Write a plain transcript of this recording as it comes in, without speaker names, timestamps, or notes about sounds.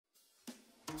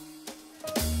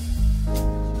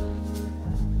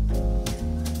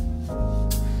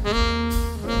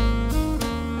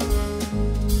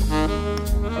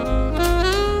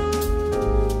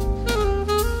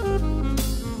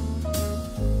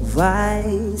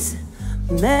Wise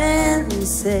men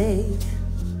say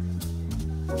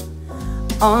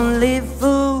only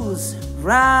fools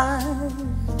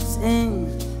rise in,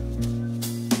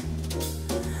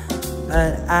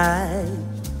 but I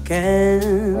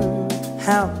can't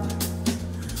help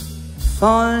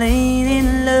falling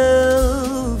in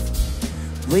love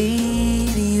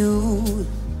with you.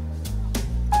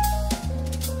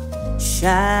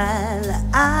 Shall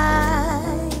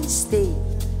I stay?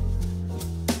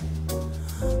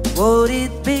 Would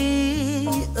it be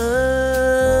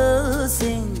a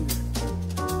sin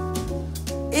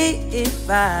if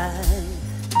I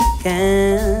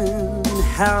can't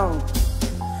help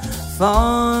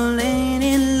falling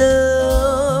in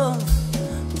love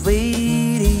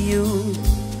with you?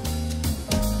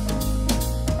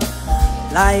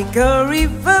 Like a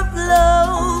river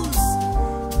flows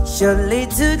surely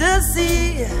to the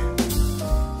sea,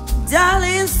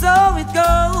 darling, so it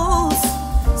goes.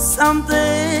 Some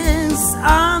things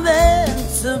are meant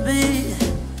to be.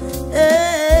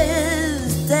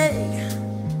 Yes, take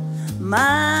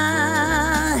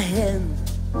my hand,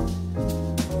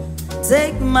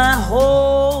 take my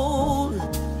whole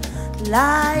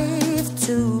life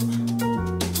too,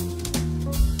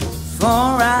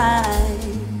 for I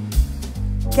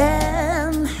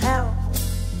can't help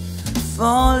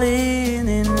falling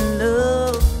in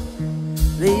love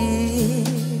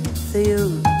with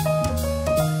you.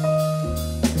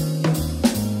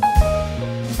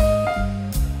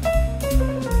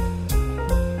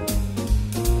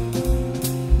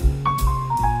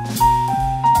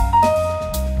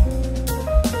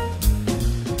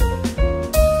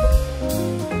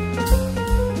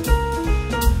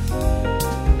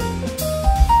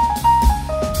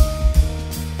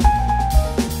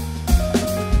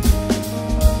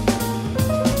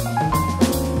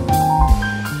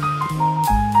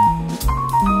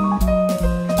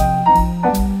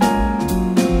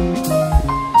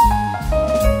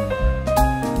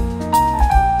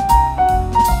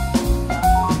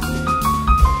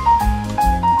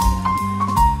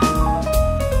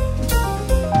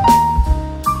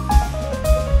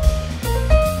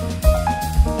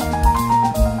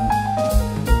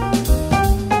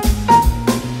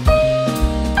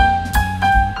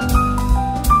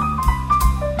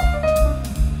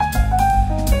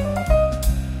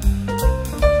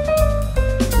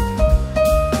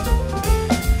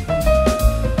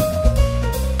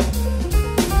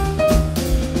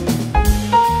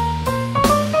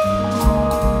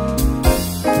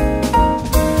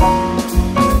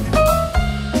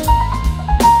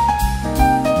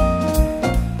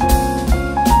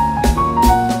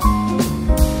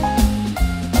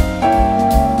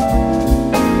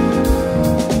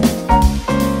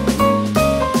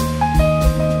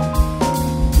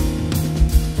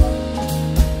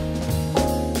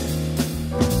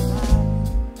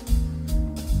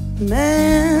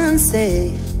 Men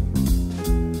say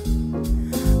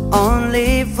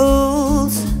only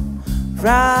fools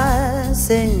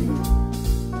rising,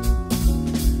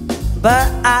 but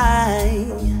I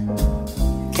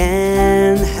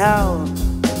can't help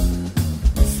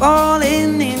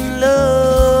falling in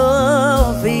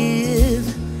love with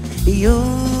you.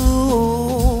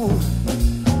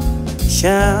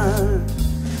 Shall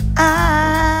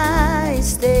I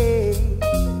stay?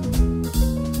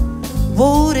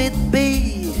 Would it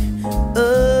be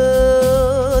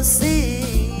a sin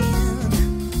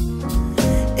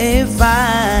if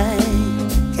I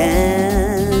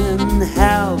can't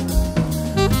help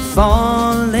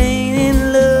falling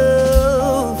in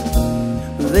love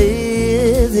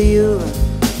with you?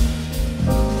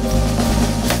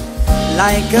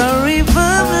 Like a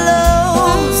river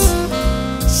flows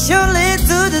surely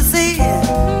to the sea,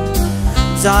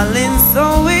 darling,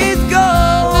 so it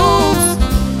goes.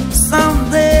 Some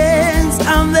things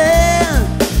are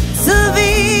meant to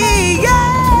be.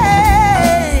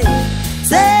 Yeah.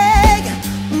 Take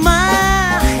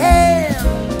my hand,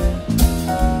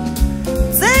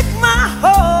 take my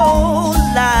whole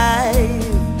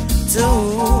life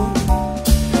too,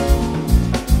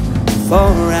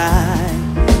 for I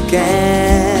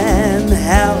can't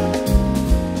help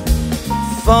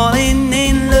falling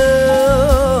in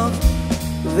love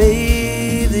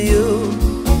with you.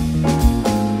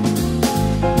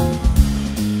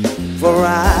 For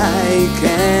I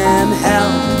can't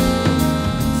help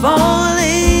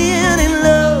falling in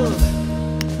love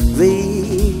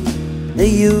with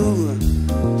you.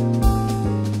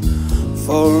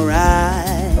 For I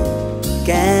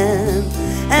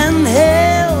can't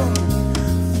help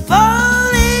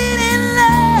falling in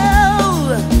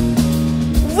love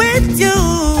with you.